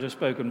have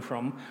spoken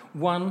from,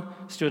 one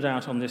stood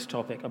out on this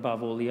topic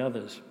above all the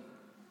others.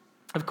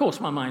 Of course,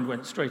 my mind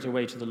went straight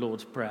away to the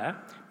Lord's Prayer,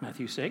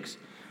 Matthew 6,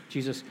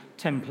 Jesus'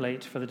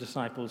 template for the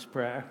disciples'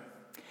 prayer.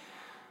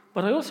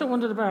 But I also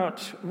wondered about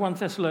 1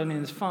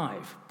 Thessalonians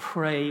 5,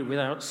 pray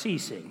without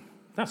ceasing.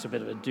 That's a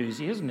bit of a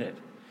doozy, isn't it?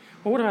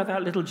 Or what about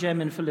that little gem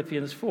in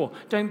Philippians 4?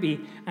 Don't be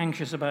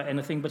anxious about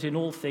anything, but in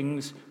all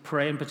things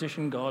pray and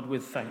petition God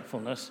with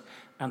thankfulness,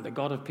 and the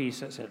God of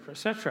peace, etc.,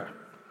 etc.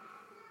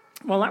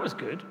 Well, that was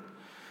good.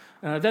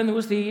 Then there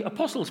was the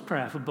Apostles'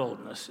 Prayer for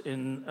boldness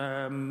in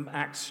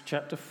Acts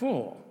chapter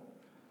 4.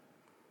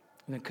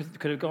 And it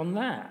could have gone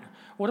there.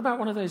 What about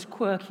one of those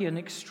quirky and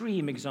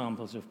extreme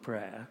examples of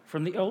prayer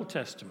from the Old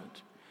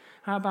Testament?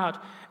 How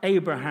about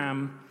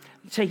Abraham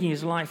taking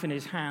his life in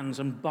his hands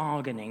and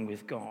bargaining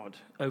with God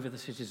over the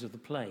cities of the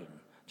plain,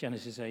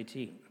 Genesis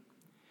 18?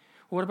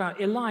 Or what about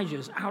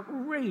Elijah's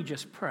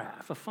outrageous prayer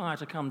for fire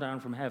to come down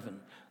from heaven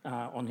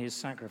on his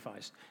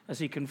sacrifice as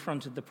he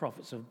confronted the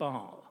prophets of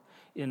Baal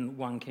in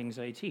 1 Kings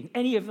 18?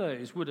 Any of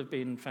those would have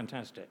been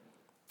fantastic.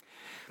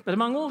 But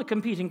among all the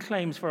competing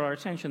claims for our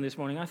attention this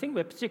morning, I think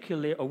we're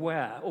particularly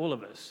aware, all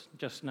of us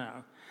just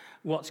now,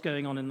 what's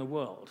going on in the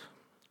world.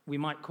 We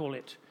might call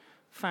it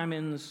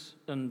famines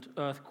and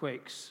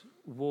earthquakes,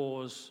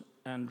 wars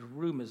and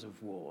rumors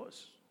of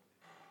wars.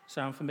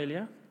 Sound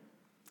familiar?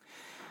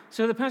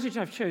 So the passage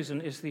I've chosen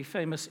is the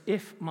famous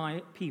 "If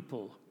my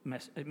people"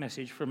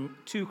 message from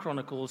 2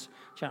 Chronicles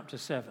chapter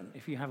 7.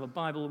 If you have a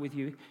Bible with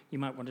you, you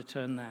might want to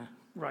turn there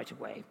right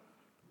away.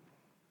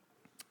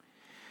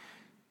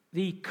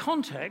 The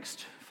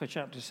context for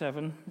chapter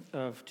 7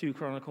 of 2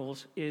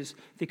 Chronicles is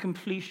the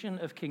completion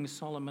of King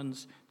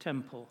Solomon's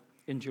temple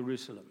in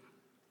Jerusalem.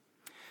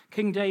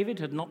 King David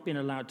had not been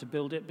allowed to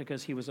build it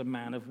because he was a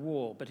man of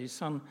war, but his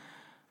son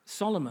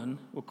Solomon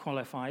was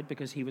qualified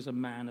because he was a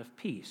man of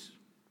peace.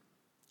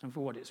 And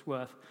for what it's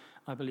worth,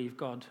 I believe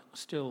God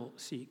still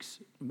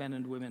seeks men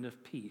and women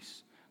of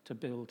peace to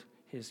build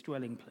his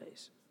dwelling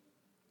place.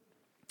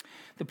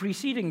 The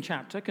preceding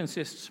chapter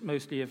consists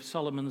mostly of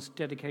Solomon's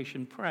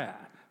dedication prayer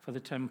for the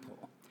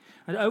temple.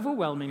 And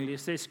overwhelmingly,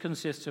 this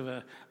consists of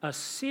a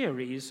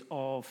series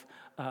of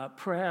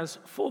prayers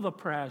for the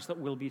prayers that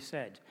will be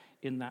said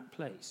in that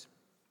place.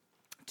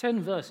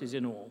 10 verses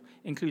in all,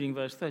 including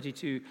verse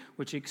 32,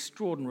 which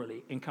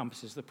extraordinarily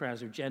encompasses the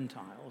prayers of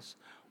Gentiles,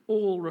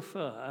 all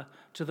refer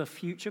to the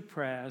future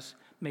prayers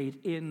made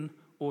in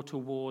or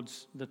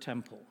towards the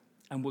temple.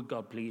 And would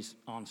God please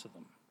answer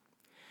them?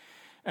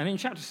 And in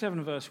chapter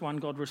 7, verse 1,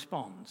 God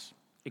responds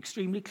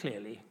extremely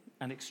clearly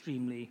and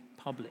extremely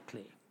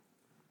publicly.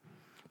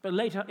 But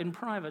later in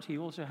private, he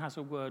also has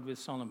a word with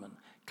Solomon,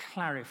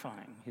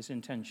 clarifying his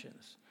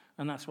intentions.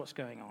 And that's what's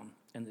going on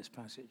in this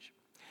passage.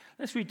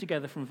 Let's read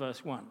together from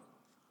verse 1.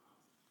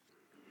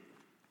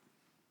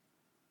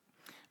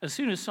 As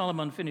soon as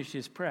Solomon finished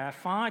his prayer,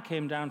 fire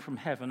came down from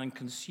heaven and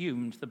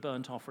consumed the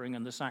burnt offering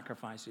and the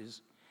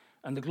sacrifices,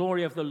 and the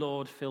glory of the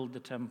Lord filled the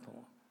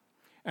temple.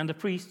 And the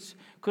priests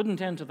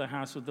couldn't enter the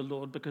house of the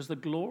Lord because the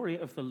glory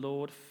of the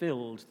Lord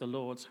filled the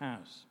Lord's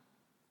house.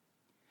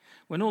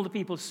 When all the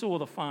people saw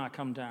the fire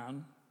come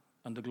down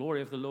and the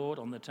glory of the Lord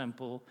on the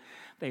temple,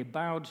 they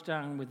bowed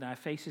down with their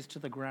faces to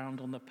the ground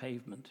on the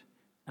pavement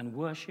and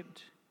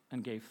worshipped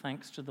and gave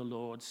thanks to the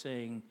Lord,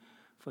 saying,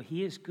 "For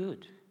he is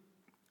good,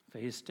 for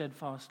his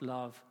steadfast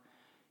love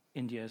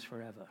endures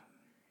forever."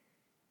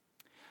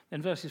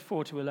 Then verses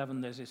 4 to 11,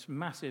 there's this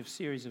massive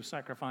series of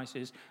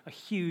sacrifices, a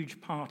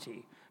huge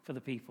party for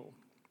the people.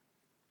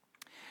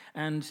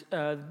 And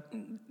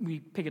we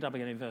pick it up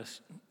again in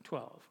verse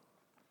 12.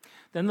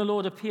 Then the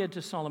Lord appeared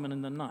to Solomon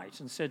in the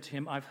night and said to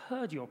him, "I've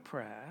heard your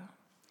prayer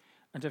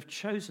and have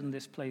chosen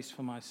this place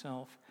for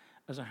myself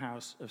as a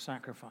house of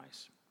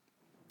sacrifice.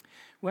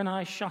 When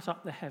I shut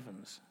up the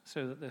heavens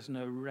so that there's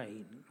no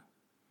rain,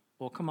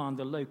 or command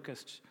the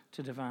locusts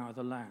to devour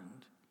the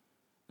land,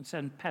 and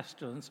send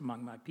pestilence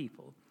among my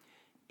people,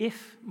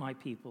 if my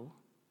people,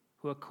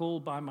 who are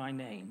called by my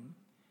name,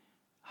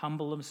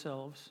 humble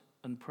themselves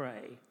and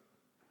pray,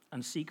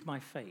 and seek my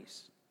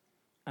face,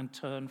 and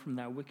turn from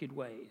their wicked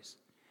ways,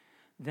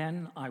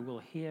 then I will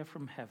hear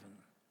from heaven,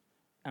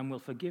 and will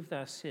forgive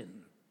their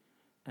sin,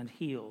 and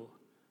heal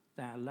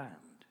their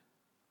land.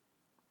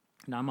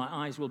 Now my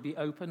eyes will be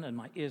open, and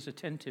my ears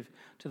attentive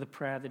to the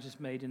prayer that is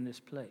made in this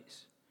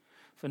place.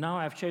 For now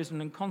I have chosen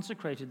and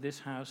consecrated this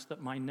house,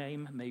 that my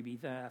name may be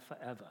there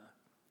forever.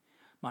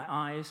 My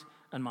eyes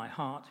and my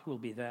heart will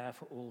be there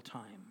for all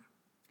time.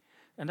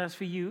 And as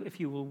for you, if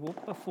you will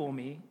walk before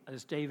me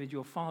as David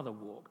your father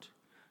walked,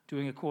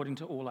 doing according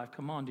to all I've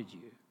commanded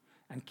you,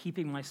 and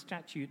keeping my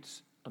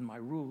statutes and my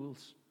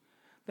rules,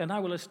 then I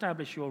will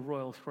establish your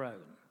royal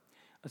throne,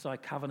 as I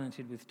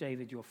covenanted with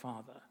David your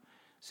father,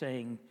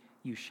 saying,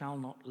 you shall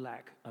not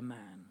lack a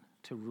man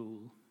to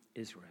rule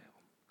Israel."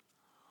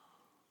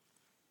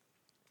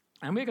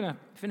 And we're going to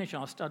finish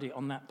our study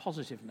on that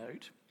positive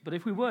note, but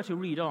if we were to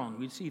read on,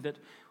 we'd see that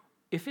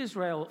if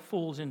Israel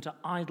falls into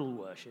idol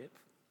worship,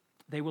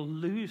 they will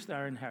lose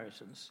their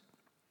inheritance,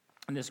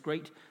 and this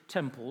great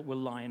temple will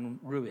lie in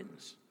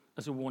ruins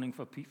as a warning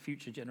for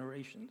future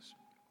generations.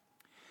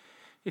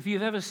 If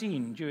you've ever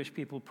seen Jewish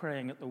people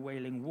praying at the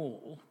Wailing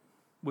Wall,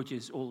 which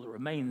is all that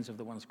remains of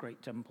the once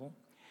great temple,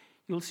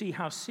 you'll see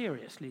how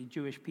seriously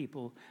Jewish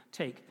people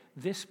take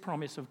this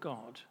promise of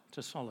God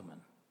to Solomon.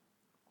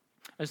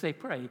 As they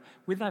pray,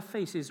 with their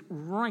faces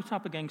right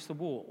up against the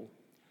wall,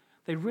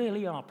 they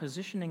really are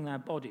positioning their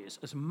bodies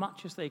as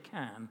much as they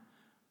can,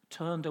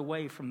 turned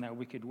away from their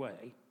wicked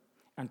way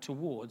and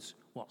towards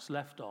what's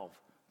left of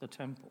the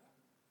temple.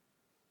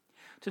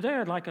 Today,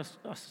 I'd like us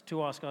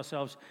to ask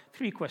ourselves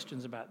 3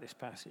 questions about this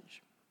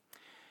passage.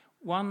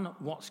 1,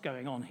 what's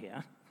going on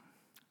here?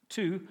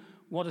 2,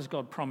 what does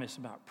God promise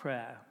about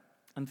prayer?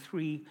 And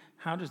 3,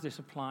 how does this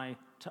apply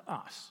to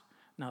us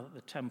now that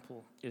the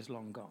temple is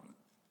long gone?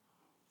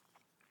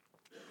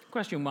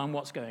 Question 1,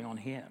 what's going on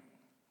here?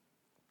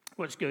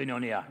 What's going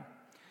on here?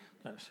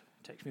 That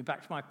takes me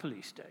back to my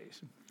police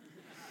days.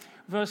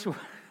 Verse 1,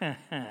 all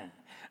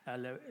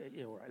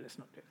right, let's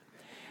not do it.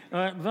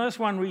 Verse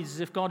 1 reads as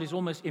if God is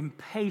almost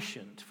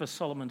impatient for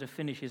Solomon to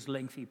finish his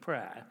lengthy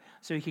prayer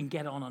so he can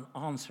get on and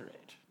answer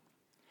it.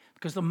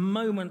 Because the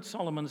moment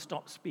Solomon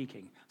stops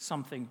speaking,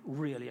 something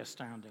really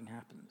astounding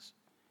happens.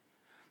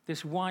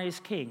 This wise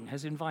king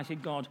has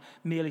invited God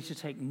merely to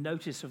take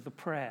notice of the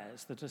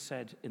prayers that are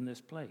said in this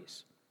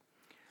place.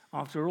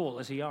 After all,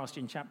 as he asked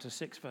in chapter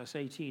 6, verse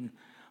 18,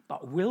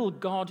 "But will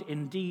God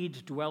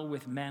indeed dwell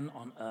with men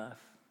on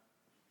earth?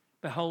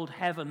 Behold,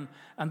 heaven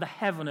and the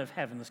heaven of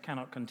heavens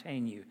cannot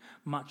contain you,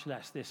 much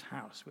less this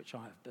house which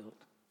I have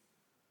built."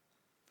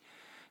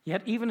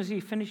 Yet even as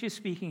he finishes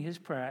speaking his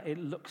prayer, it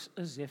looks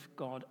as if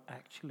God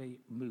actually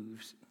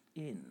moves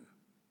in.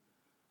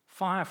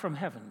 Fire from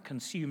heaven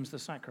consumes the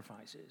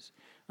sacrifices,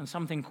 and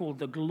something called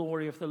the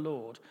glory of the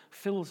Lord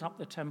fills up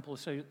the temple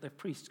so that the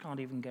priests can't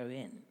even go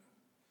in.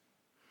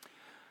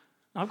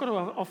 Now, I've got to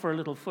offer a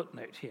little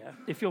footnote here.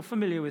 If you're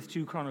familiar with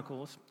 2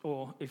 Chronicles,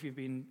 or if you've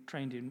been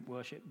trained in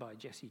worship by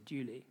Jesse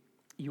Dooley,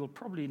 you'll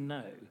probably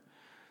know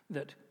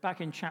that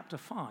back in chapter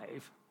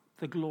 5,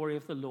 the glory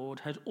of the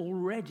Lord had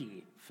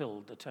already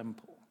filled the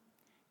temple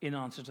in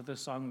answer to the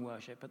sung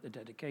worship at the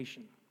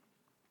dedication.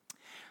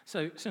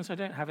 So, since I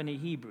don't have any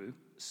Hebrew,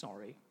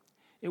 sorry,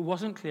 it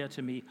wasn't clear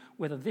to me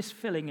whether this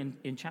filling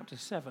in chapter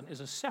 7 is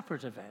a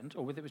separate event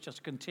or whether it was just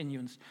a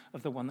continuance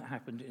of the one that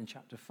happened in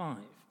chapter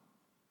 5.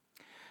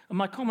 And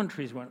my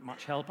commentaries weren't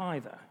much help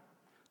either.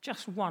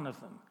 Just one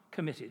of them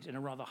committed in a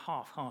rather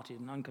half-hearted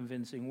and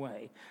unconvincing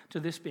way to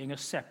this being a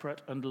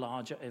separate and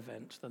larger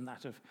event than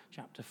that of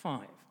chapter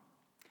 5.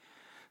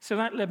 So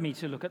that led me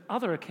to look at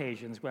other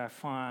occasions where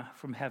fire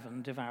from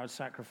heaven devoured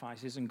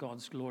sacrifices and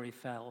God's glory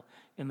fell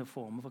in the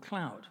form of a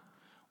cloud.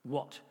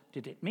 What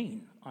did it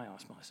mean, I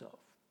asked myself.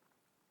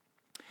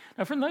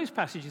 Now, from those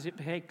passages, it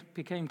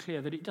became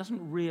clear that it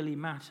doesn't really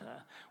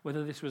matter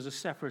whether this was a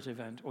separate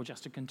event or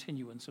just a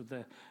continuance of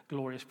the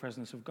glorious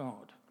presence of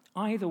God.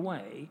 Either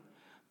way,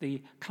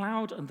 the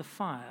cloud and the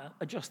fire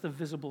are just the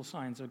visible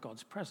signs of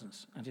God's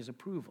presence and his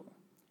approval,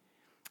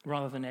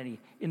 rather than any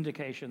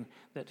indication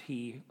that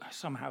he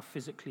somehow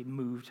physically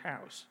moved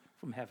house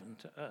from heaven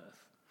to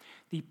earth.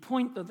 The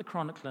point that the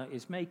chronicler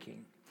is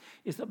making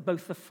is that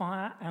both the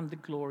fire and the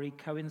glory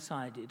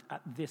coincided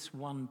at this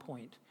one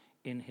point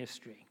in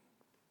history.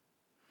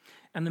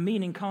 And the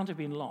meaning can't have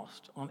been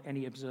lost on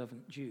any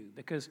observant Jew,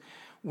 because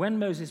when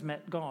Moses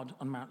met God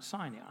on Mount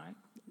Sinai,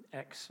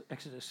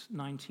 Exodus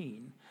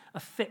 19, a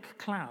thick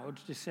cloud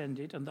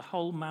descended and the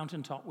whole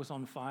mountaintop was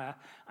on fire,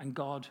 and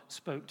God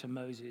spoke to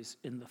Moses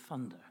in the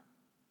thunder.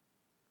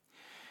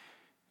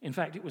 In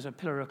fact, it was a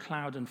pillar of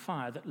cloud and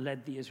fire that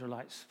led the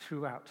Israelites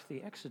throughout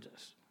the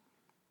Exodus.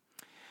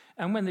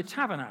 And when the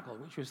tabernacle,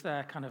 which was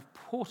their kind of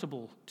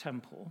portable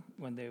temple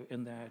when they were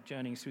in their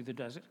journeys through the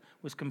desert,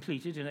 was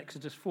completed in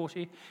Exodus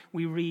 40,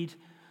 we read,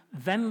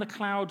 "Then the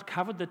cloud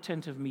covered the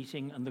tent of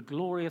meeting, and the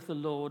glory of the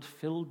Lord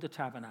filled the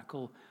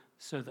tabernacle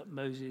so that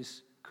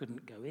Moses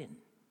couldn't go in."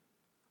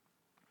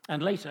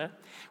 And later,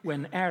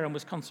 when Aaron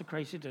was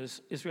consecrated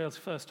as Israel's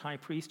first high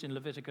priest in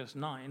Leviticus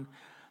 9,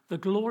 the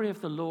glory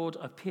of the Lord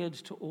appeared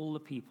to all the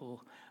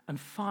people, and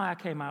fire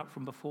came out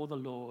from before the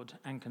Lord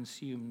and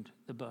consumed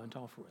the burnt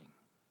offering.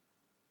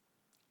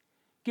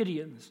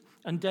 Gideon's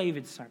and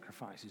David's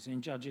sacrifices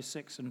in Judges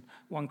 6 and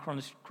 1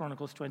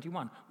 Chronicles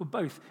 21 were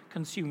both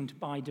consumed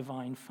by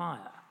divine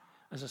fire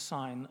as a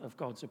sign of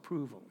God's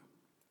approval.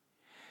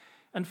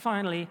 And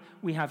finally,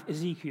 we have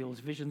Ezekiel's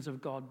visions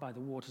of God by the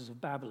waters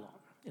of Babylon,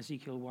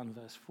 Ezekiel 1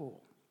 verse 4.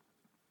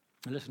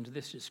 And listen to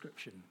this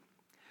description.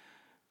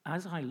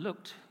 "As I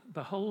looked,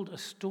 behold, a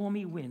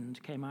stormy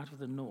wind came out of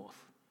the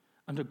north,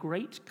 and a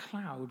great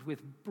cloud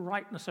with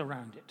brightness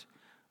around it,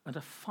 and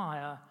a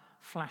fire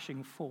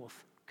flashing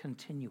forth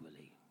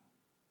continually."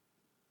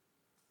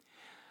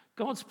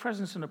 God's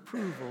presence and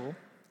approval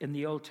in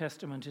the Old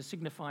Testament is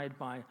signified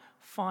by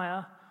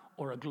fire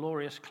or a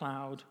glorious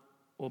cloud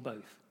or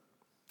both.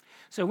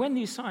 So when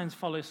these signs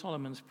follow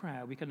Solomon's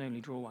prayer, we can only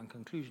draw one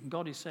conclusion.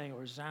 God is saying a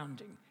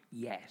resounding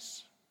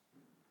yes.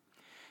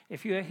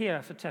 If you are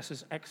here for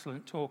Tessa's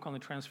excellent talk on the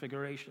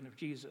transfiguration of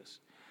Jesus,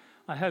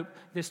 I hope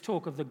this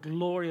talk of the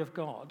glory of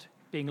God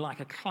being like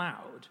a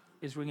cloud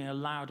is ringing a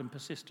loud and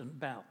persistent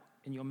bell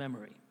in your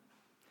memory.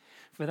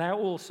 For there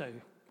also,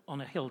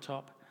 on a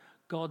hilltop,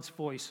 God's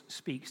voice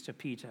speaks to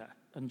Peter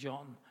and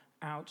John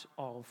out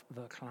of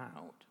the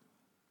cloud.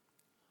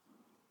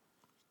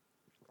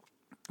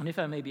 And if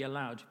I may be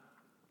allowed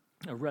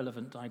a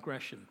relevant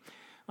digression,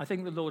 I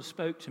think the Lord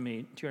spoke to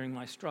me during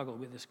my struggle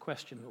with this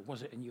question of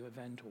was it a new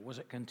event or was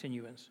it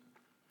continuance?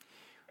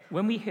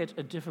 When we hit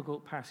a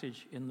difficult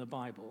passage in the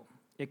Bible,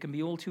 it can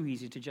be all too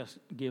easy to just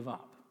give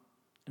up.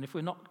 And if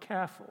we're not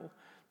careful,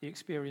 the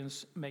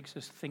experience makes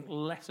us think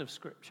less of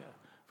Scripture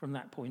from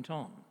that point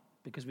on,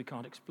 because we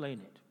can't explain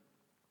it.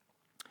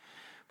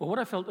 But what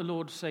I felt the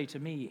Lord say to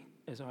me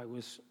as I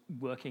was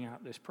working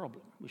out this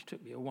problem, which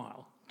took me a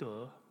while,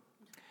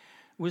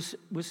 was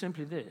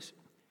simply this.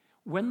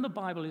 When the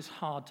Bible is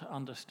hard to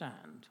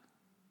understand,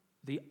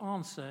 the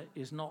answer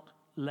is not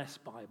less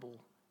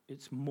Bible,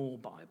 it's more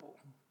Bible.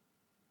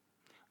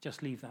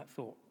 Just leave that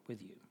thought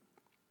with you.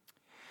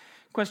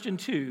 Question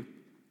 2,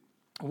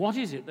 what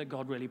is it that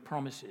God really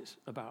promises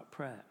about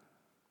prayer?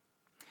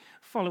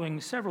 Following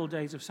several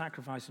days of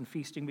sacrifice and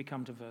feasting, we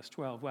come to verse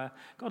 12, where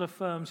God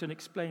affirms and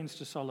explains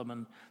to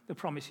Solomon the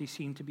promise he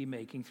seemed to be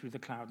making through the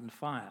cloud and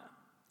fire.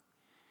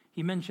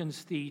 He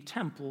mentions the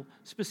temple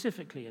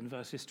specifically in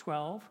verses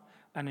 12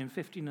 and in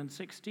 15 and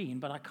 16,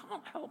 but I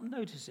can't help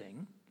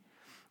noticing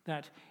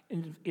that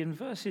in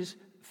verses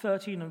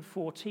 13 and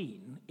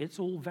 14, it's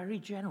all very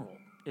general.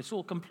 It's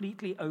all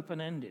completely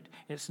open-ended.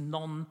 It's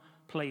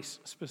non-place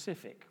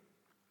specific.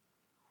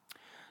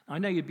 I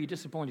know you'd be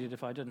disappointed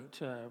if I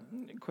didn't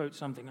quote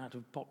something out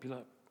of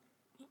popular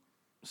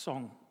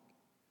song.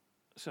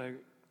 So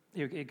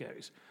here it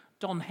goes.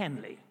 Don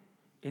Henley,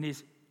 in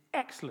his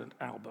excellent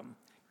album,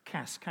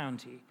 Cass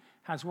County,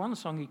 has one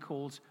song he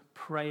calls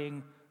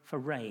Praying for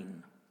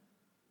Rain.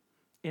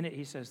 In it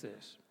he says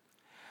this,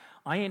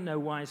 I ain't no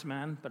wise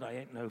man, but I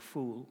ain't no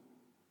fool.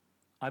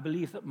 I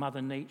believe that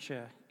Mother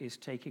Nature is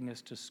taking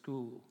us to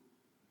school.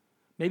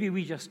 Maybe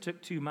we just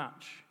took too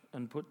much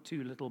and put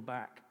too little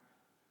back.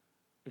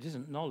 It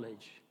isn't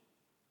knowledge,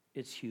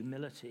 it's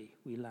humility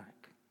we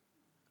lack.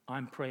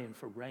 I'm praying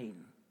for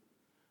rain.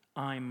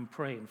 I'm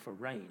praying for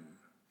rain.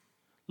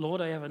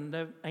 Lord, I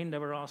ain't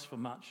never asked for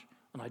much,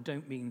 and I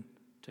don't mean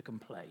to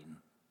complain,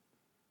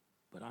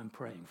 but I'm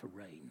praying for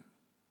rain.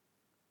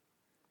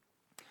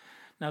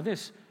 Now,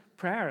 this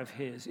prayer of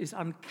his is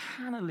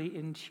uncannily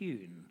in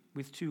tune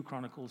with 2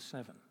 Chronicles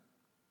 7.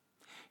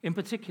 In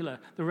particular,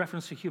 the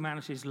reference to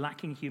humanity's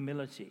lacking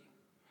humility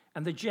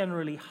and the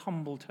generally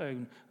humble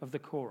tone of the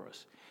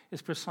chorus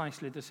is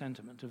precisely the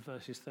sentiment of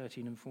verses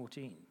 13 and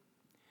 14.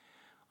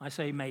 I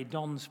say, may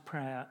Don's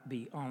prayer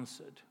be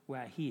answered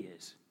where he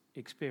is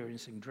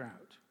experiencing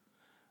drought,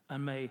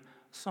 and may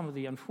some of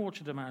the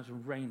unfortunate amount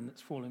of rain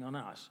that's falling on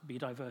us be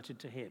diverted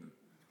to him.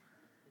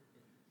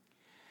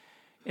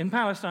 In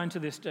Palestine to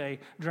this day,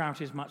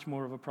 drought is much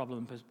more of a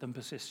problem than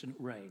persistent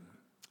rain.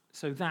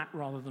 So that,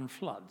 rather than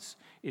floods,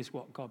 is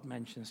what God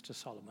mentions to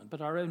Solomon.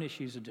 But our own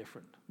issues are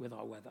different with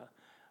our weather.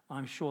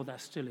 I'm sure they're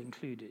still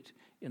included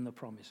in the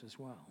promise as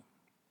well.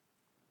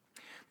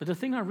 But the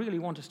thing I really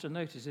want us to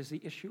notice is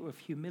the issue of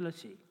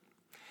humility.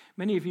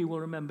 Many of you will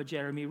remember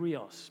Jeremy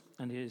Rios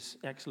and his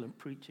excellent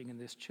preaching in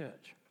this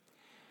church.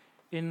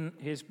 In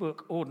his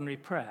book, Ordinary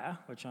Prayer,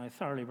 which I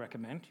thoroughly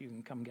recommend, you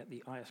can come get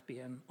the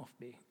ISBN off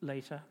me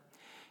later,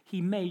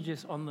 he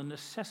majors on the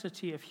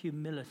necessity of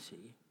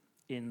humility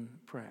in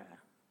prayer.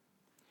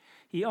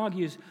 He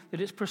argues that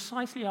it's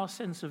precisely our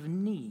sense of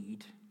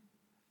need,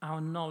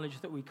 our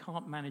knowledge that we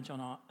can't manage on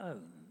our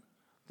own,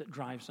 that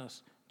drives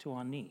us to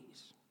our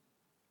knees.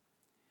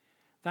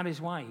 That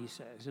is why, he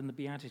says, in the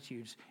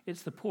Beatitudes,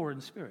 it's the poor in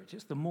spirit,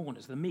 it's the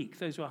mourners, the meek,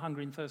 those who are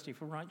hungry and thirsty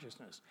for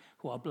righteousness,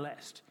 who are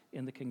blessed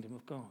in the kingdom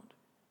of God.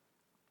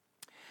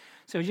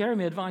 So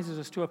Jeremy advises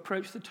us to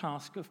approach the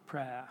task of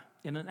prayer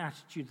in an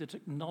attitude that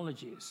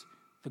acknowledges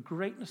the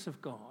greatness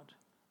of God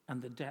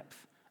and the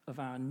depth of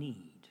our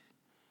need.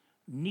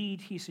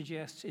 Need, he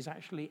suggests, is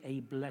actually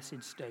a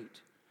blessed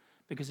state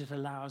because it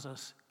allows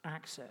us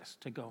access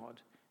to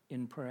God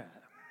in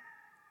prayer.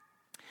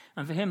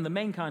 And for him, the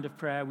main kind of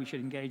prayer we should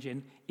engage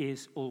in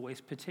is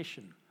always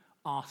petition,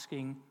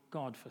 asking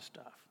God for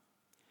stuff.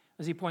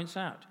 As he points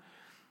out,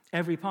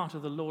 every part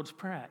of the Lord's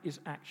Prayer is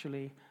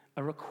actually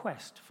a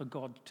request for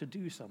God to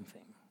do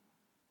something.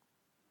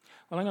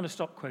 Well, I'm going to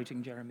stop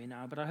quoting Jeremy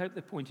now, but I hope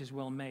the point is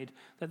well made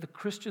that the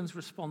Christian's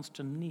response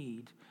to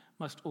need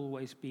must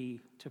always be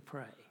to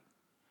pray.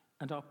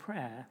 And our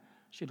prayer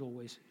should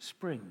always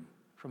spring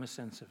from a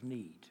sense of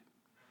need.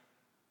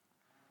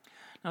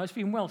 Now, it's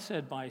been well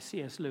said by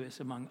C.S. Lewis,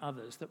 among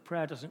others, that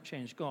prayer doesn't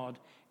change God,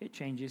 it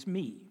changes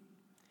me.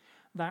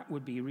 That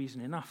would be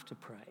reason enough to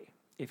pray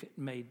if it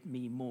made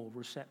me more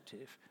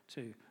receptive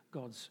to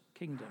God's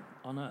kingdom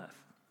on earth.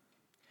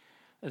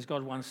 As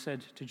God once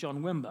said to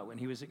John Wimber when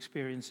he was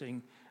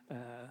experiencing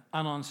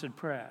unanswered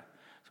prayer,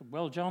 he said,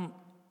 well, John,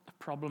 the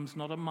problem's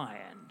not on my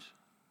end.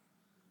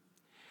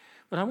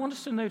 But I want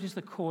us to notice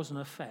the cause and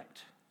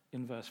effect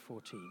in verse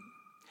 14,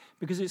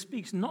 because it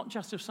speaks not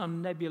just of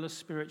some nebulous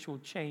spiritual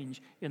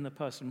change in the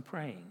person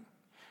praying.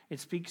 It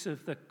speaks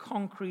of the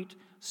concrete,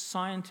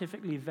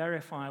 scientifically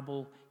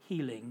verifiable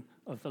healing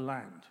of the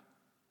land.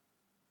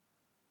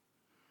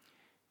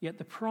 Yet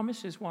the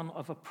promise is one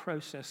of a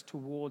process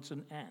towards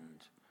an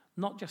end,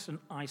 not just an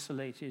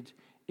isolated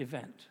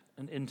event,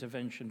 an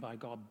intervention by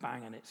God,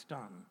 bang, and it's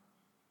done.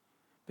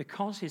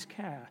 Because his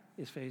care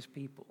is for his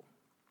people.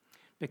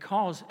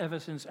 Because ever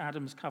since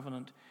Adam's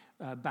covenant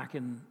back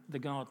in the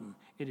garden,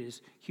 it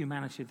is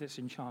humanity that's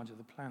in charge of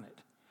the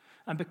planet.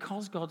 And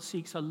because God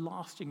seeks a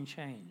lasting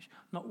change,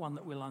 not one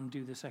that will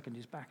undo the second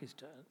his back is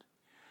turned,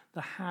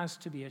 there has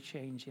to be a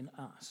change in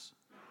us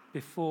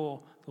before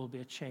there will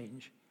be a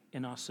change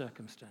in our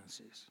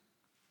circumstances.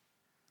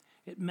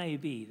 It may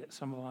be that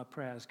some of our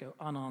prayers go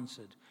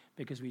unanswered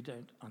because we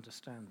don't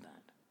understand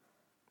that.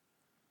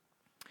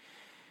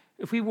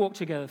 If we walk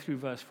together through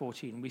verse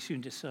 14, we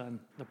soon discern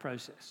the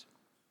process.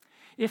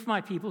 If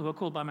my people who are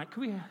called by my...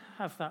 Can we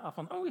have that up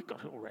on... Oh, we've got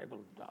it already.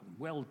 Well done.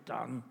 Well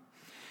done.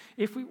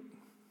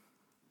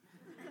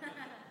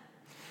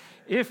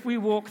 If we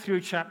walk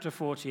through chapter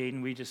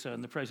 14, we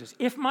discern the process.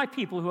 If my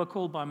people who are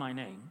called by my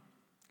name,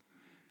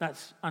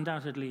 that's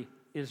undoubtedly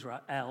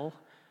Israel,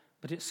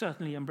 but it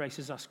certainly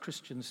embraces us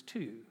Christians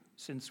too,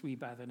 since we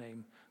bear the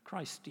name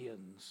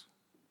Christians.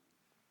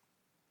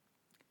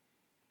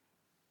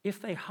 If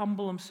they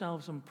humble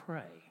themselves and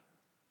pray,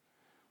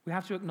 we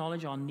have to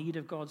acknowledge our need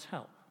of God's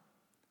help.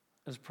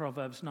 As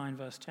Proverbs 9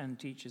 verse 10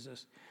 teaches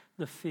us,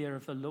 the fear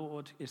of the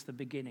Lord is the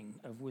beginning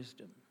of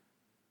wisdom.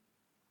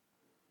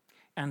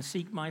 And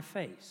seek my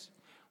face.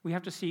 We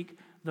have to seek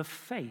the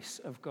face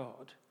of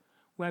God,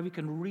 where we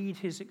can read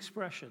his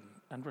expression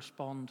and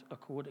respond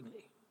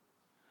accordingly.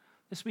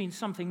 This means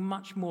something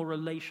much more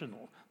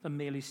relational than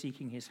merely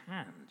seeking his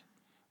hand,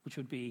 which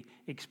would be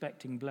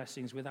expecting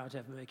blessings without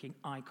ever making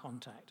eye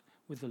contact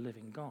with the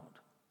living God.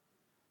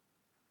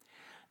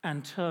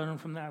 And turn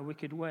from their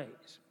wicked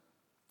ways.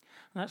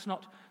 And that's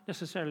not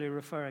necessarily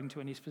referring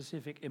to any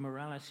specific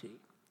immorality.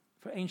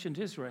 For ancient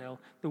Israel,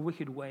 the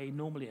wicked way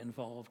normally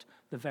involved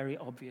the very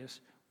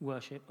obvious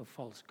worship of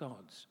false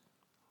gods.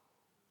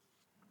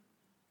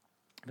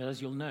 But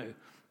as you'll know,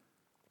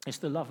 it's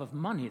the love of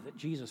money that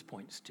Jesus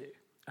points to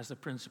as the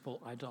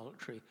principal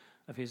idolatry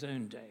of his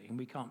own day, and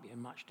we can't be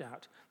in much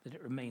doubt that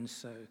it remains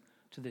so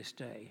to this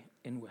day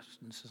in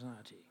Western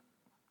society.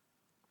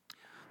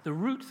 The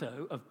root,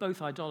 though, of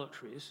both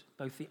idolatries,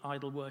 both the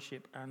idol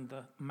worship and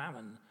the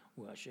mammon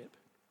worship,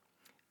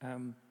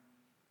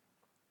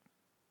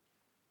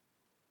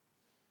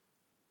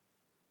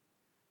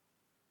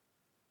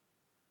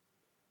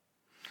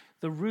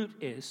 the root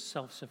is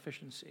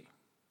self-sufficiency.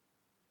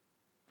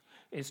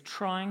 It's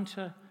trying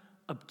to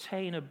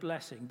obtain a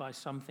blessing by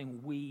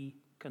something we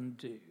can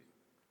do.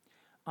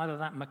 Either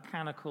that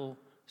mechanical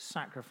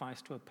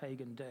sacrifice to a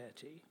pagan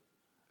deity,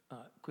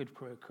 quid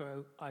pro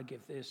quo, I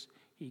give this,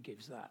 he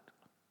gives that.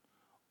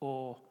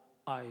 Or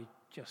I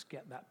just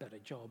get that better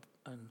job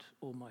and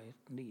all my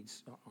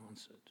needs are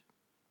answered.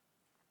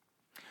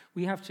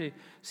 We have to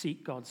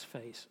seek God's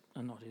face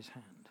and not his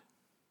hand.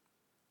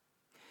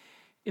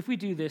 If we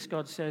do this,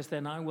 God says,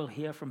 then I will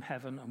hear from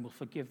heaven and will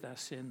forgive their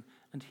sin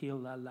and heal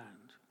their land.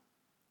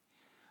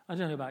 I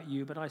don't know about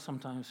you, but I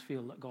sometimes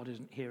feel that God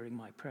isn't hearing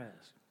my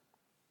prayers.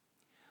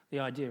 The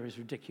idea is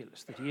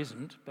ridiculous that he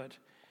isn't, but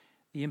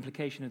the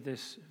implication of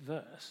this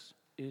verse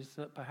is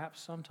that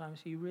perhaps sometimes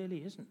he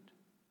really isn't.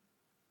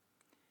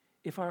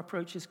 If our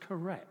approach is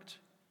correct,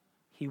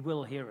 he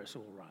will hear us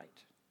all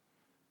right.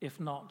 If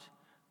not,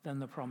 then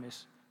the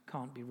promise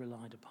can't be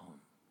relied upon.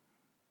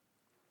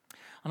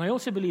 And I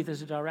also believe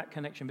there's a direct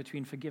connection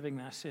between forgiving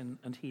their sin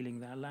and healing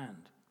their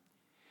land.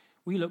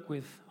 We look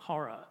with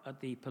horror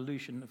at the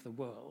pollution of the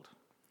world,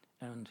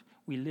 and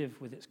we live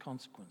with its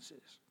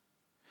consequences.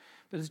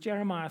 But as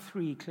Jeremiah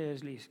 3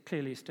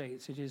 clearly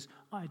states, it is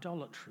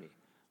idolatry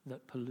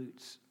that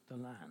pollutes the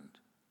land.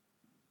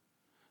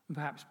 And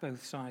perhaps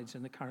both sides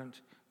in the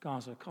current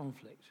Gaza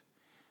conflict,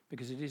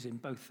 because it is in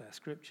both their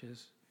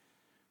scriptures,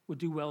 would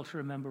do well to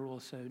remember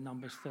also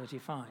Numbers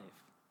 35,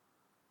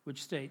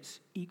 which states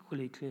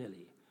equally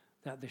clearly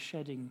that the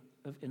shedding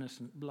of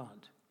innocent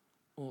blood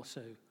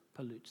also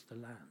pollutes the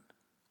land.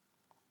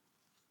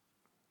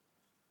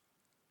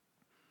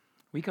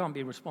 We can't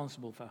be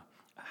responsible for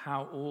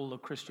how all the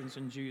Christians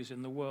and Jews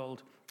in the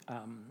world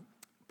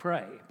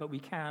pray, but we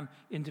can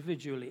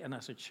individually and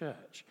as a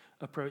church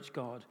approach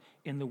God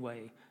in the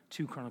way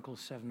 2 Chronicles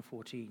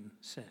 7:14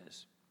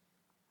 says.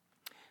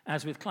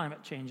 As with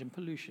climate change and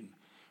pollution,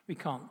 we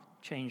can't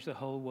change the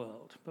whole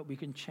world, but we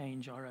can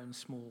change our own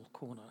small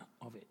corner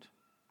of it.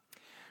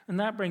 And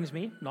that brings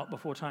me, not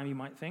before time you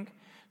might think,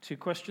 to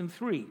question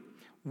 3.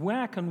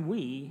 Where can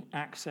we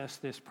access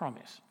this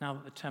promise now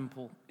that the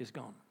temple is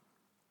gone?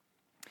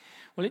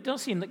 Well, it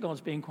does seem that God's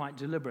being quite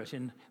deliberate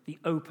in the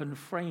open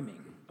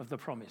framing of the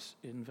promise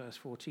in verse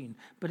 14,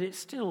 but it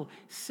still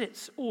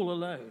sits all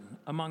alone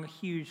among a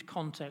huge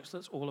context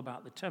that's all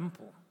about the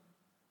temple.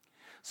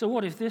 So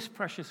what if this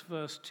precious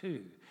verse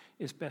 2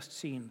 is best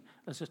seen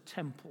as a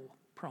temple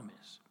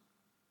promise?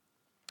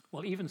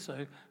 Well, even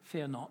so,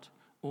 fear not,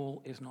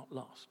 all is not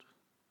lost.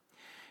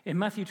 In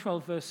Matthew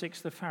 12, verse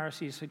 6, the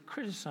Pharisees had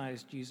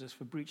criticized Jesus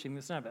for breaching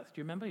the Sabbath. Do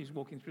you remember? He was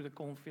walking through the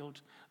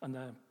cornfield and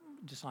the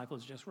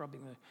disciples just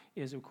rubbing the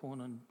ears of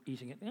corn and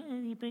eating it. Oh,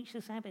 you breached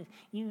the Sabbath.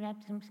 You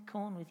rubbed some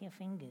corn with your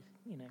fingers,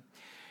 you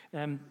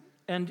know.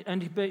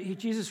 But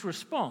Jesus'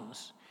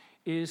 response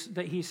is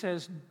that he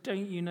says,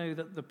 don't you know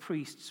that the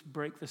priests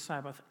break the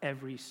Sabbath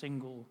every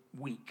single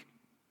week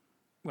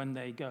when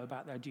they go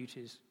about their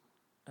duties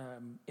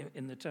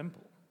in the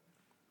temple?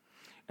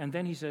 And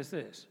then he says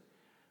this,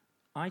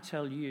 I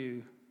tell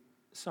you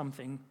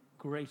something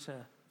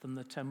greater than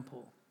the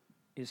temple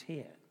is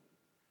here.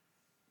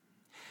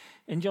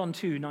 In John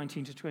 2,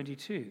 19 to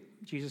 22,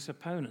 Jesus'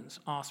 opponents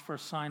asked for a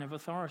sign of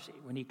authority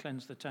when he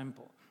cleansed the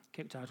temple,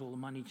 kicked out all the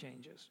money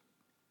changers.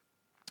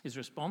 His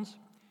response,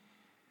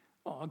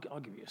 I'll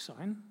give you a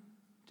sign.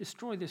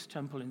 Destroy this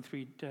temple in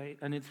 3 days,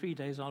 and in 3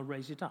 days I'll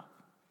raise it up. ...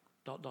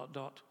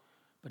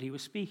 But he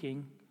was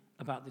speaking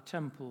about the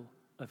temple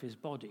of his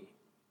body.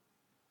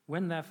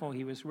 When therefore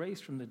he was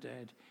raised from the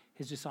dead,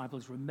 his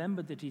disciples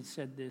remembered that he'd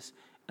said this,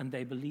 and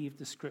they believed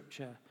the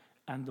scripture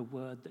and the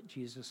word that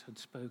Jesus had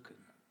spoken.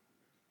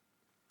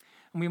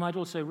 And we might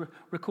also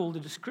recall the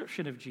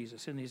description of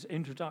Jesus in his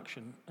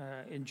introduction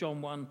in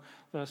John 1,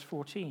 verse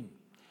 14.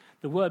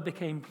 The word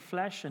became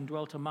flesh and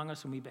dwelt among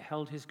us, and we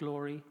beheld his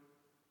glory,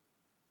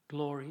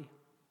 glory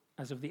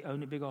as of the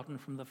only begotten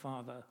from the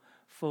Father,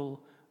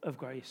 full of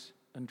grace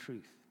and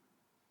truth.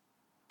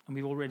 And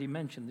we've already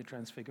mentioned the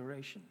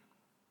transfiguration.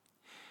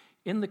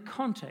 In the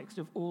context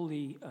of all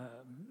the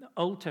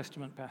Old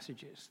Testament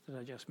passages that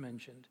I just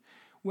mentioned,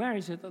 where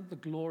is it that the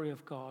glory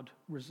of God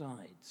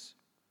resides?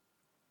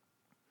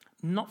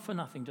 Not for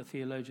nothing do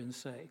theologians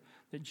say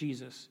that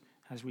Jesus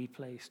has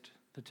replaced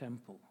the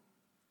temple.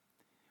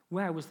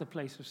 Where was the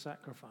place of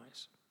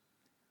sacrifice?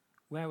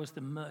 Where was the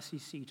mercy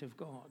seat of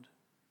God?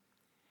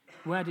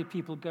 Where did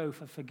people go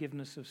for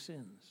forgiveness of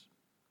sins?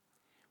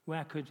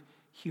 Where could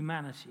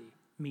humanity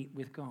meet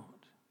with God?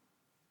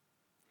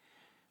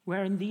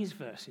 Where in these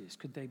verses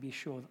could they be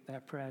sure that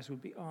their prayers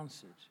would be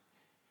answered?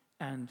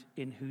 And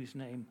in whose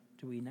name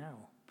do we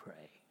now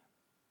pray?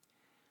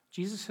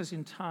 Jesus has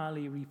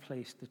entirely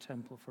replaced the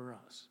temple for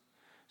us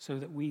so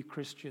that we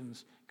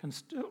Christians can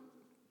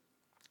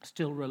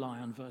still rely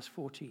on verse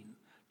 14,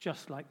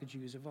 just like the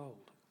Jews of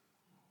old.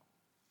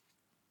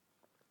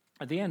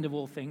 At the end of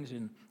all things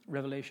in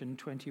Revelation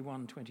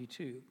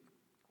 21:22,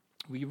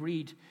 we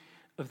read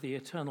of the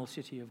eternal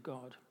city of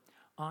God.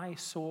 I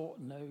saw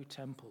no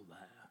temple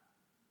there,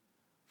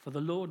 for the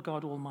Lord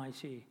God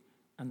Almighty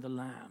and the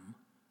Lamb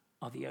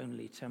are the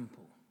only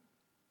temple.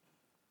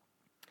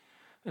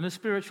 In a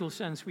spiritual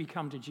sense, we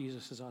come to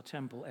Jesus as our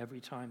temple every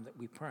time that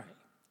we pray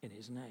in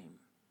his name.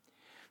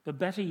 But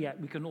better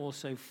yet, we can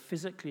also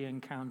physically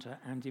encounter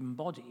and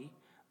embody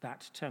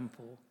that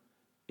temple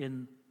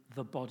in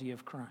the body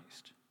of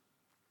Christ.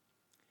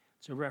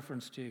 It's a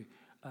reference to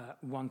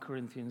 1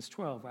 Corinthians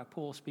 12, where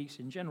Paul speaks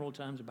in general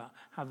terms about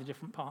how the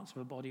different parts of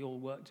a body all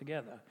work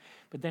together.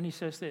 But then he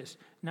says this,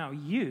 now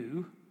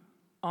you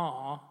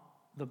are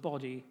the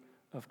body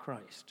of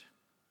Christ,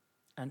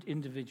 and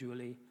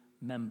individually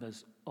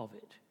members of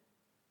it.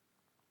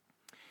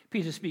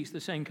 Peter speaks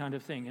the same kind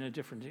of thing in a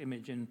different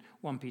image in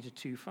 1 Peter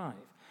 2:5.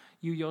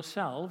 You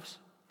yourselves,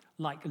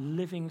 like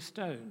living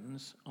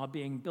stones, are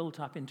being built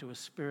up into a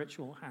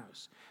spiritual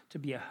house to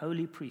be a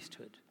holy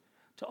priesthood,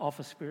 to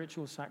offer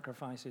spiritual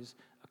sacrifices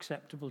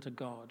acceptable to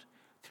God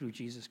through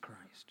Jesus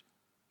Christ.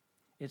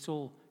 It's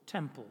all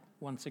temple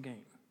once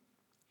again.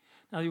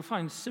 Now you'll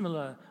find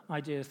similar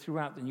ideas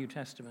throughout the New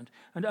Testament,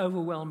 and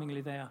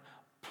overwhelmingly they are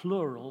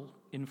plural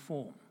in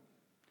form.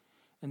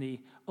 In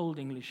the Old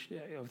English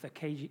of the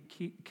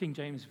King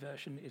James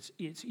Version,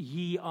 it's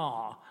ye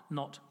are,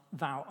 not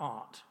thou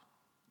art,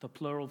 the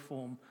plural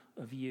form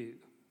of you.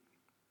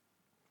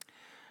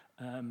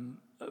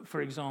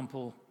 For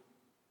example,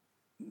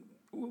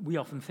 we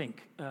often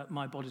think,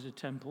 my body's a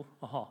temple,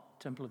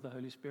 temple of the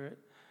Holy Spirit.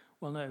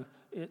 Well, no,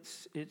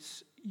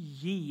 it's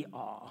ye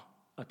are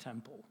a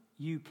temple.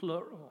 You,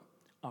 plural,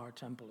 are a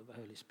temple of the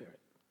Holy Spirit.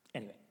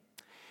 Anyway,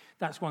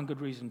 that's one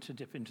good reason to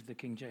dip into the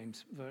King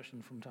James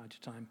Version from time to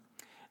time.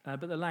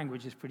 But the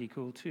language is pretty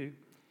cool too.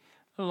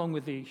 Along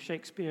with the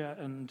Shakespeare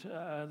and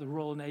the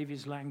Royal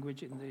Navy's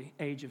language in the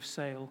Age of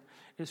Sail,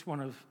 it's one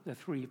of the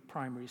three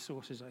primary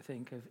sources, I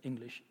think, of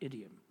English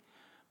idiom.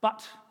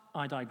 But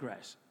I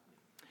digress.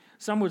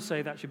 Some would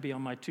say that should be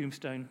on my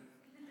tombstone.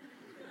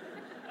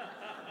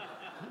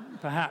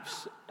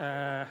 Perhaps,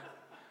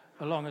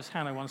 along as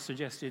Hannah once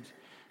suggested,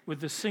 with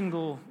the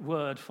single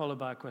word followed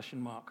by a question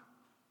mark.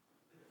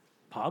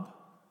 Pub?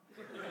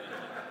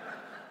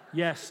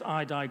 Yes,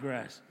 I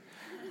digress.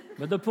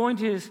 But the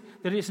point is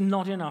that it's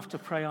not enough to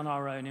pray on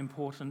our own,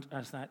 important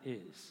as that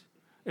is.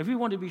 If we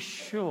want to be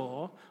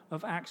sure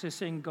of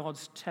accessing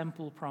God's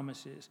temple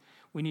promises,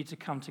 we need to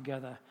come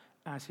together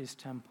as his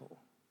temple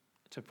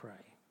to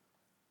pray.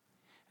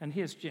 And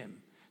here's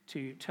Jim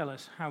to tell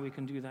us how we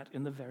can do that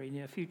in the very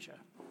near future.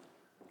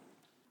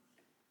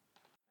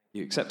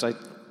 Except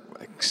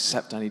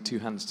except I need two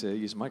hands to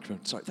use a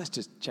microphone. Sorry, let's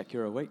just check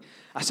you're awake.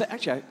 I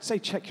say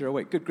check you're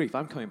awake. Good grief,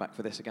 I'm coming back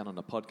for this again on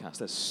the podcast.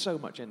 There's so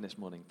much in this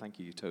morning. Thank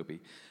you,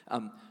 Toby.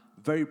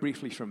 Very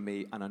briefly from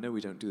me, and I know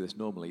we don't do this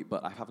normally,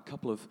 but I have a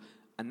couple of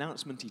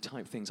announcement-y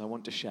type things I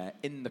want to share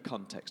in the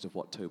context of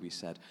what Toby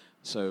said.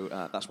 So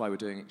that's why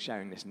we're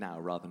sharing this now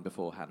rather than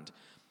beforehand.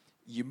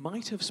 You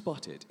might have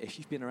spotted, if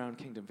you've been around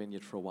Kingdom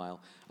Vineyard for a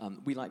while,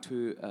 we like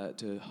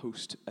to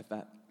host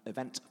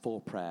event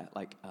for prayer,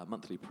 like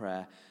monthly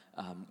prayer.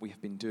 We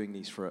have been doing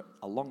these for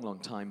a long, long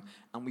time,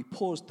 and we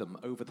paused them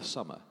over the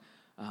summer.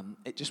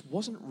 It just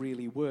wasn't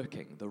really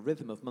working. The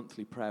rhythm of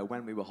monthly prayer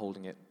when we were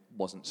holding it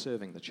wasn't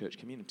serving the church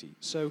community.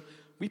 So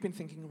we've been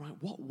thinking, right,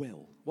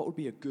 what would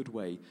be a good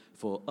way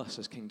for us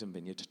as Kingdom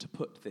Vineyard to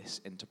put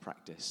this into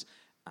practice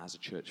as a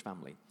church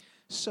family?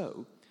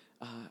 So,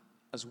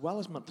 as well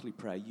as monthly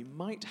prayer, you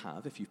might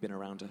have, if you've been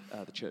around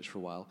the church for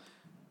a while,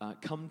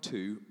 come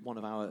to one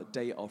of our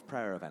day of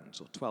prayer events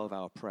or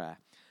 12-hour prayer.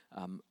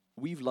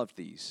 We've loved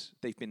these.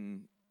 They've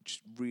been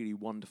just really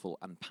wonderful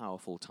and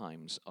powerful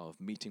times of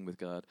meeting with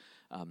God.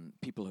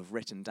 People have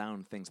written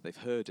down things they've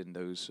heard in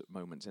those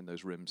moments, in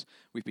those rooms.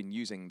 We've been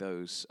using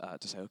those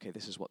to say, okay,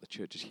 this is what the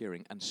church is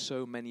hearing. And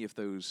so many of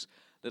those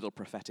little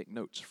prophetic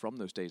notes from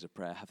those days of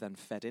prayer have then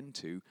fed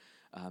into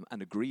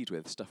and agreed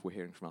with stuff we're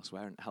hearing from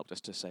elsewhere and helped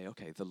us to say,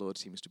 okay, the Lord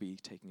seems to be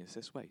taking us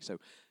this way. So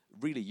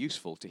really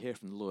useful to hear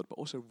from the Lord, but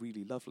also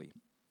really lovely.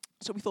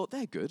 So we thought,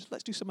 they're good.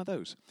 Let's do some of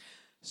those.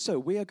 So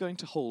we are going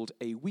to hold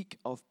a week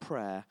of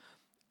prayer.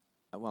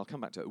 Well, I'll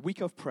come back to it. A week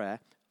of prayer,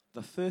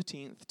 the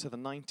 13th to the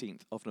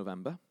 19th of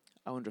November.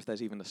 I wonder if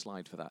there's even a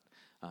slide for that,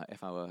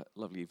 if our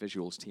lovely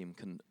visuals team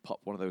can pop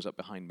one of those up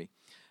behind me.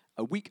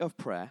 A week of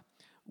prayer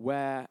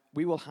where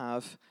we will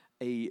have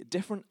a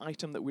different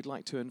item that we'd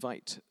like to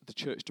invite the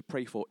church to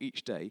pray for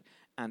each day.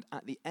 And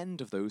at the end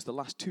of those, the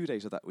last 2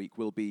 days of that week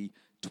will be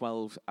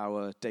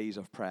 12-hour days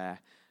of prayer,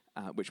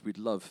 which we'd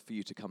love for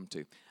you to come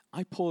to.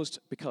 I paused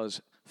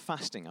because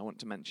fasting, I want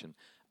to mention.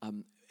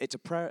 It's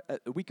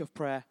a week of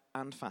prayer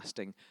and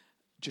fasting.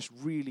 Just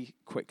really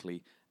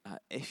quickly,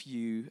 if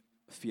you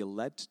feel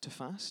led to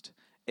fast,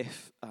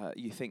 if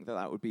you think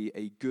that would be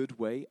a good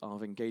way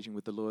of engaging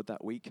with the Lord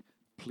that week,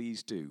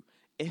 please do.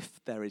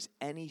 If there is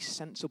any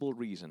sensible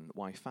reason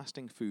why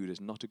fasting food is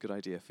not a good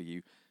idea for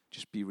you,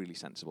 just be really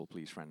sensible,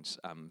 please, friends.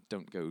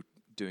 Don't go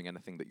doing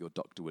anything that your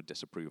doctor would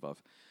disapprove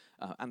of.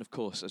 And of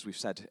course, as we've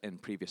said in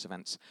previous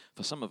events,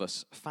 for some of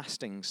us,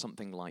 fasting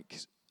something like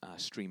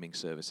streaming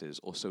services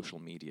or social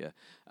media,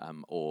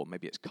 or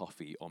maybe it's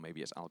coffee, or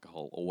maybe it's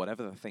alcohol, or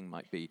whatever the thing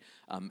might be,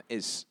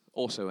 is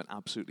also an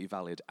absolutely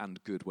valid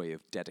and good way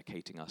of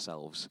dedicating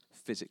ourselves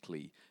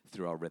physically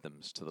through our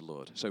rhythms to the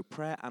Lord. So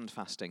prayer and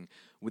fasting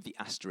with the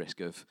asterisk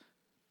of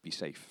be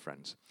safe,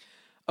 friends.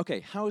 Okay,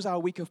 how is our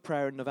week of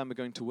prayer in November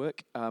going to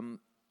work?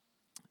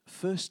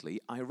 Firstly,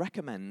 I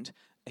recommend,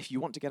 if you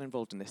want to get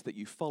involved in this, that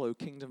you follow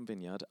Kingdom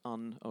Vineyard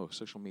on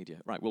social media.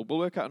 Right, we'll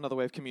work out another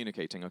way of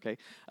communicating, okay?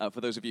 For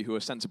those of you who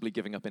are sensibly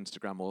giving up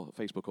Instagram or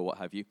Facebook or what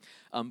have you.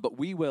 But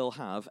we will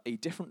have a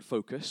different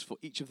focus for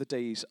each of the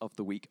days of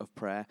the week of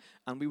prayer,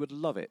 and we would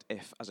love it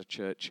if, as a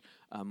church,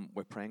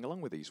 we're praying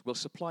along with these. We'll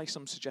supply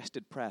some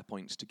suggested prayer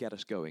points to get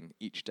us going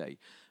each day.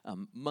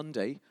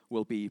 Monday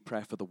will be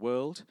prayer for the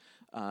world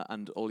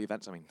and all the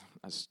events. I mean,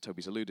 as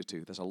Toby's alluded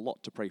to, there's a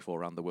lot to pray for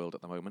around the world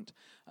at the moment.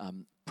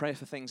 Prayer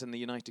for things in the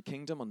United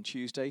Kingdom on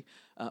Tuesday.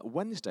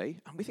 Wednesday,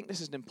 and we think this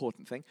is an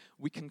important thing,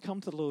 we can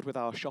come to the Lord with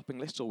our shopping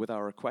lists or with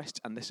our requests,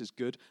 and this is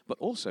good, but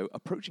also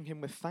approaching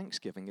him with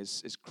thanksgiving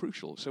is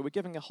crucial. So we're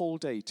giving a whole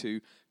day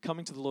to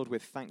coming to the Lord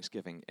with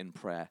thanksgiving in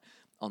prayer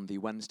on the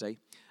Wednesday.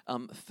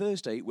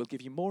 Thursday, we'll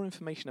give you more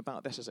information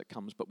about this as it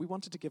comes, but we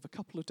wanted to give a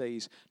couple of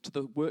days to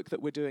the work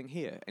that we're doing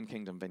here in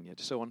Kingdom Vineyard.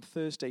 So on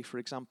Thursday, for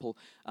example,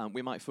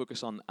 we might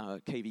focus on our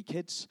KV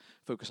kids,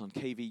 focus on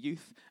KV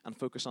youth, and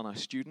focus on our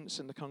students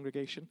in the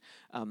congregation.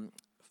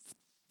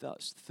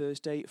 That's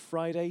Thursday.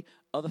 Friday,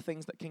 other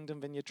things that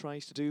Kingdom Vineyard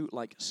tries to do,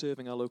 like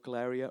serving our local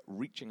area,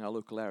 reaching our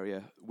local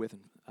area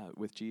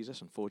with Jesus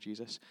and for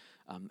Jesus.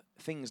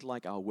 Things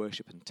like our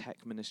worship and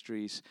tech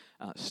ministries,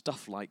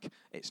 stuff like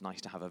it's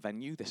nice to have a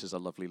venue. This is a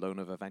lovely loan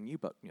of a venue,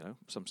 but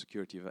some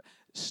security of it.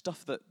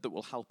 Stuff that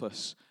will help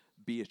us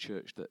be a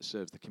church that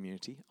serves the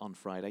community on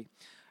Friday.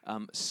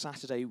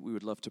 Saturday, we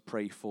would love to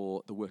pray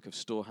for the work of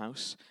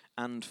Storehouse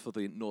and for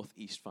the North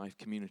East 5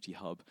 Community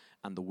Hub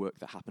and the work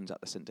that happens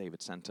at the St.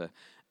 David Centre.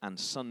 And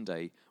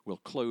Sunday, we'll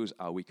close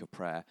our week of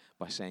prayer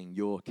by saying,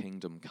 your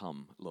kingdom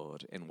come,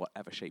 Lord, in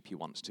whatever shape he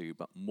wants to,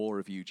 but more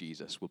of you,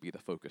 Jesus, will be the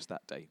focus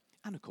that day.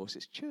 And of course,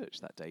 it's church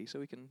that day, so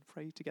we can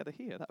pray together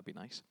here. That would be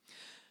nice.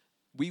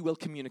 We will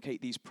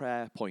communicate these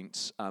prayer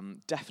points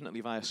definitely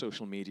via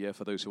social media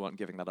for those who aren't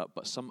giving that up,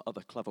 but some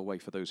other clever way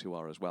for those who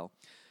are as well.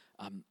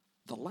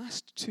 The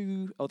last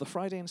two, the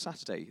Friday and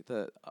Saturday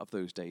of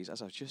those days,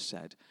 as I've just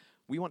said,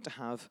 we want to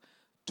have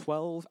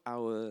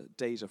 12-hour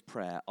days of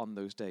prayer on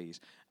those days.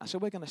 And so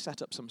we're going to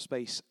set up some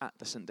space at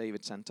the St.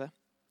 David Centre.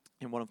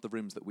 in one of the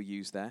rooms that we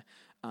use there,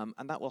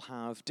 and that will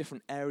have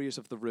different areas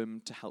of the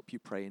room to help you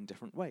pray in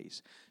different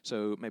ways.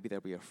 So maybe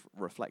there'll be a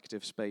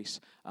reflective space.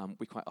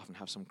 We quite often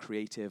have some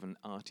creative and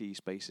arty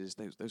spaces.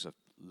 Those are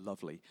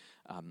lovely.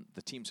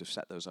 The teams who've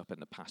set those up in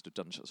the past have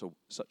done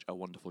such a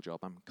wonderful job.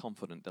 I'm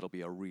confident that'll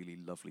be a really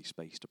lovely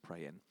space to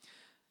pray in.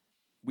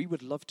 We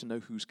would love to know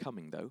who's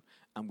coming, though,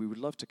 and we would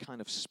love to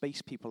kind of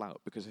space people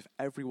out, because if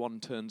everyone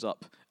turns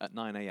up at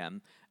 9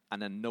 a.m.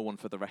 and then no one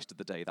for the rest of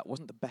the day, that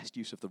wasn't the best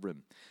use of the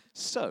room.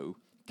 So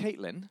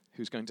Caitlin,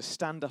 who's going to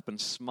stand up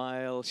and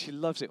smile, she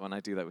loves it when I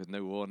do that with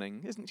no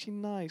warning. Isn't she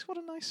nice? What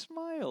a nice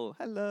smile.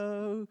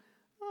 Hello.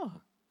 Oh,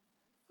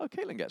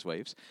 Caitlin gets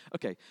waves.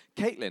 Okay,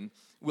 Caitlin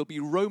will be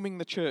roaming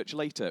the church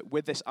later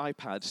with this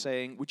iPad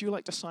saying, would you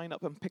like to sign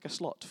up and pick a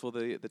slot for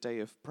the day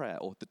of prayer,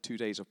 or the 2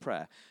 days of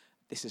prayer?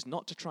 This is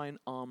not to try and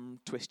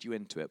arm twist you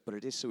into it, but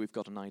it is so we've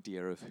got an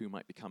idea of who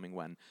might be coming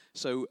when.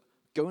 So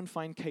go and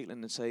find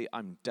Caitlin and say,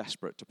 I'm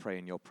desperate to pray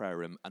in your prayer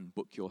room, and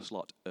book your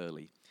slot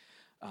early.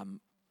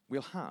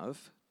 We'll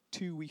have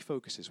 2 wee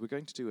focuses. We're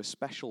going to do a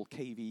special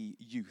KV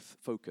youth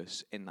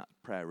focus in that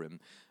prayer room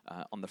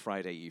on the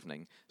Friday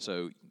evening.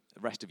 So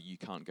the rest of you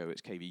can't go,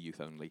 it's KV youth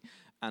only.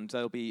 And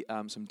there'll be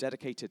some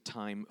dedicated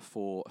time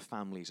for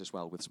families as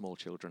well with small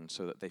children,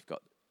 so that they've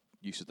got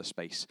use of the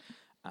space.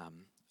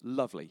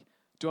 Lovely.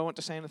 Do I want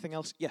to say anything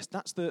else? Yes,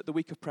 that's the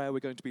week of prayer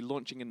we're going to be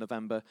launching in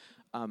November.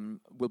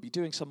 We'll be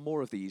doing some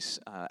more of these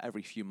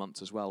every few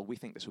months as well. We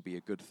think this will be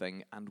a good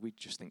thing, and we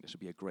just think this would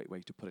be a great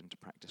way to put into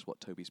practice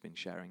what Toby's been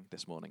sharing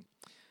this morning.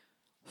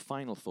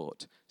 Final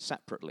thought,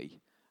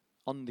 separately,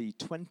 on the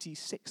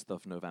 26th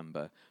of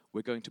November,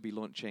 we're going to be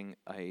launching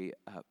a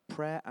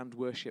prayer and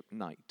worship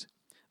night.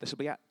 This will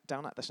be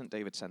down at the St.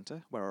 David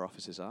Centre, where our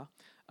offices are.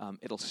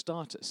 It'll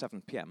start at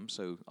 7 p.m,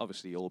 so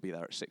obviously you'll all be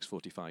there at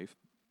 6:45.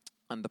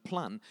 And the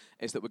plan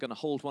is that we're going to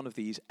hold one of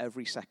these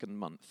every second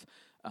month.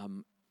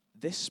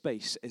 This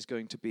space is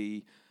going to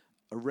be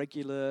a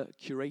regular,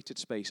 curated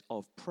space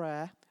of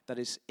prayer that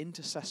is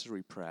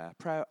intercessory prayer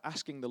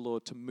asking the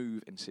Lord to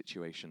move in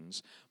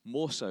situations,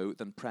 more so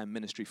than prayer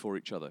ministry for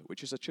each other,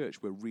 which is a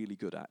church we're really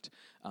good at.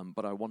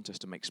 But I want us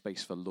to make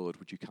space for, Lord,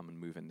 would you come and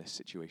move in this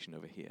situation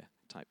over here,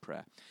 type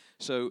prayer.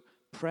 So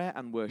prayer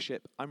and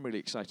worship, I'm really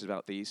excited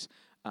about these.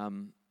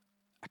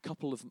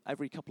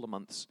 Every couple of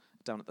months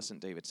down at the St.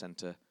 David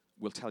Centre.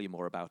 We'll tell you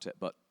more about it,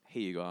 but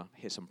here you are.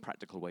 Here's some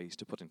practical ways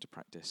to put into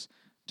practice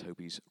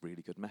Toby's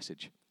really good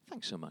message.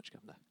 Thanks so much,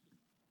 Governor.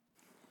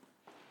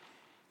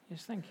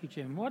 Yes, thank you,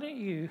 Jim. Why don't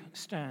you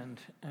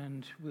stand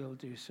and we'll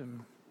do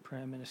some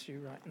prayer ministry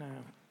right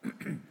now.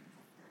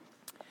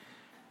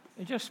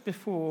 Just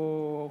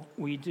before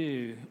we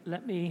do,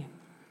 let me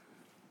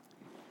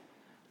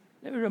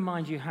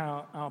remind you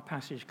how our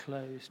passage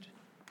closed.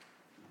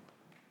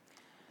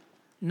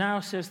 Now,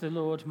 says the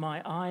Lord,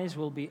 my eyes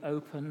will be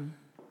open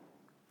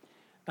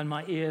and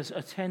my ears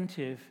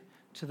attentive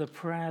to the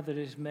prayer that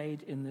is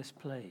made in this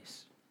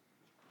place.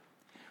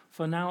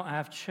 For now I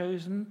have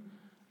chosen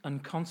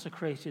and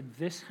consecrated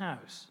this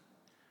house,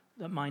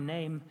 that my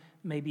name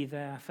may be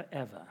there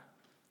forever.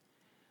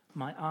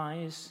 My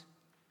eyes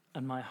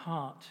and my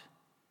heart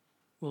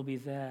will be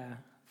there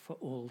for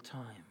all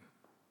time.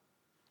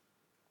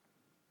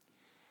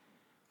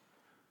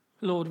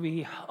 Lord,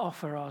 we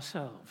offer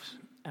ourselves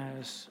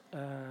as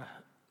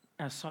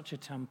such a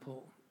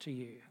temple to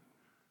you.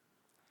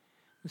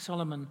 And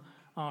Solomon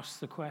asks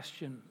the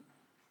question,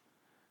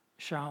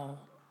 shall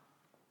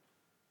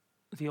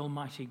the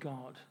Almighty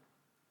God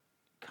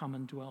come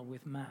and dwell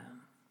with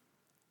man?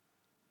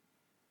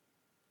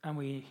 And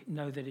we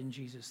know that in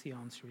Jesus the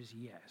answer is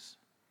yes.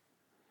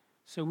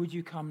 So would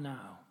you come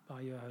now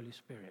by your Holy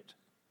Spirit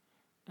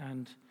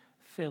and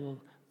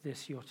fill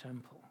this your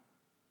temple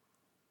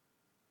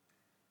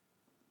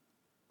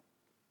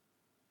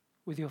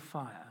with your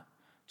fire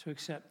to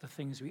accept the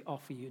things we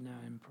offer you now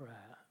in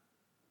prayer,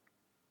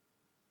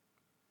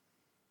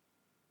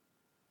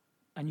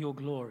 and your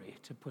glory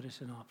to put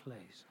us in our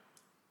place.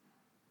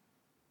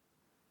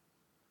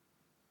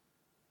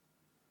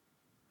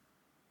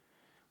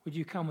 Would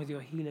you come with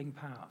your healing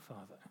power,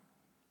 Father?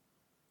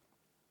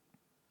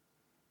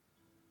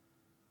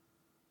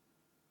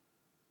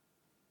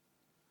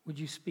 Would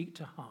you speak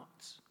to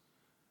hearts,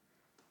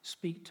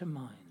 speak to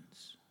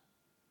minds,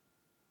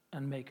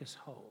 and make us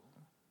whole?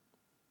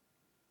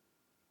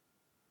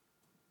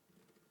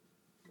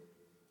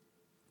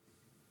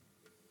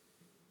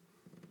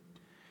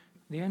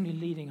 The only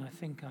leading I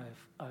think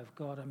I've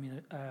got,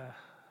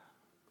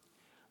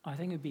 I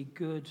think it'd be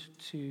good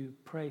to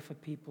pray for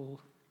people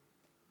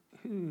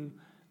who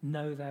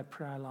know their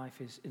prayer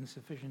life is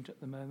insufficient at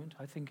the moment.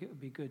 I think it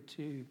would be good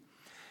to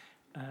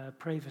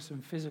pray for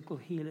some physical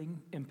healing.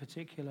 In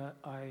particular,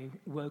 I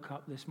woke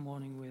up this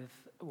morning with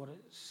what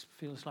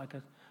feels like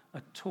a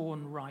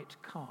torn right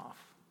calf.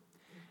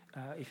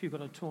 If you've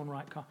got a torn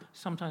right calf,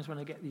 sometimes when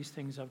I get these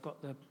things, I've got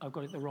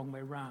it the wrong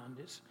way round.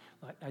 It's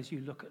like, as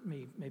you look at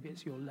me, maybe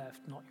it's your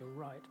left, not your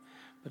right,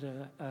 but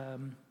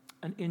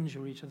an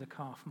injury to the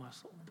calf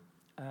muscle.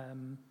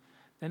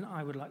 Then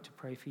I would like to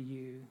pray for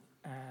you,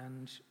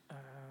 and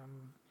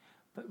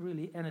but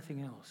really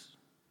anything else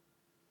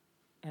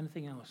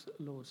Anything else that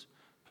the Lord's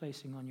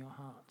placing on your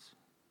hearts?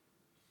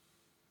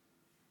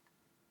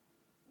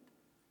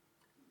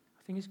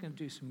 I think he's going to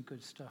do some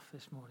good stuff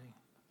this morning.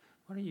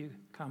 Why don't you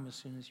come as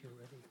soon as you're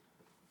ready?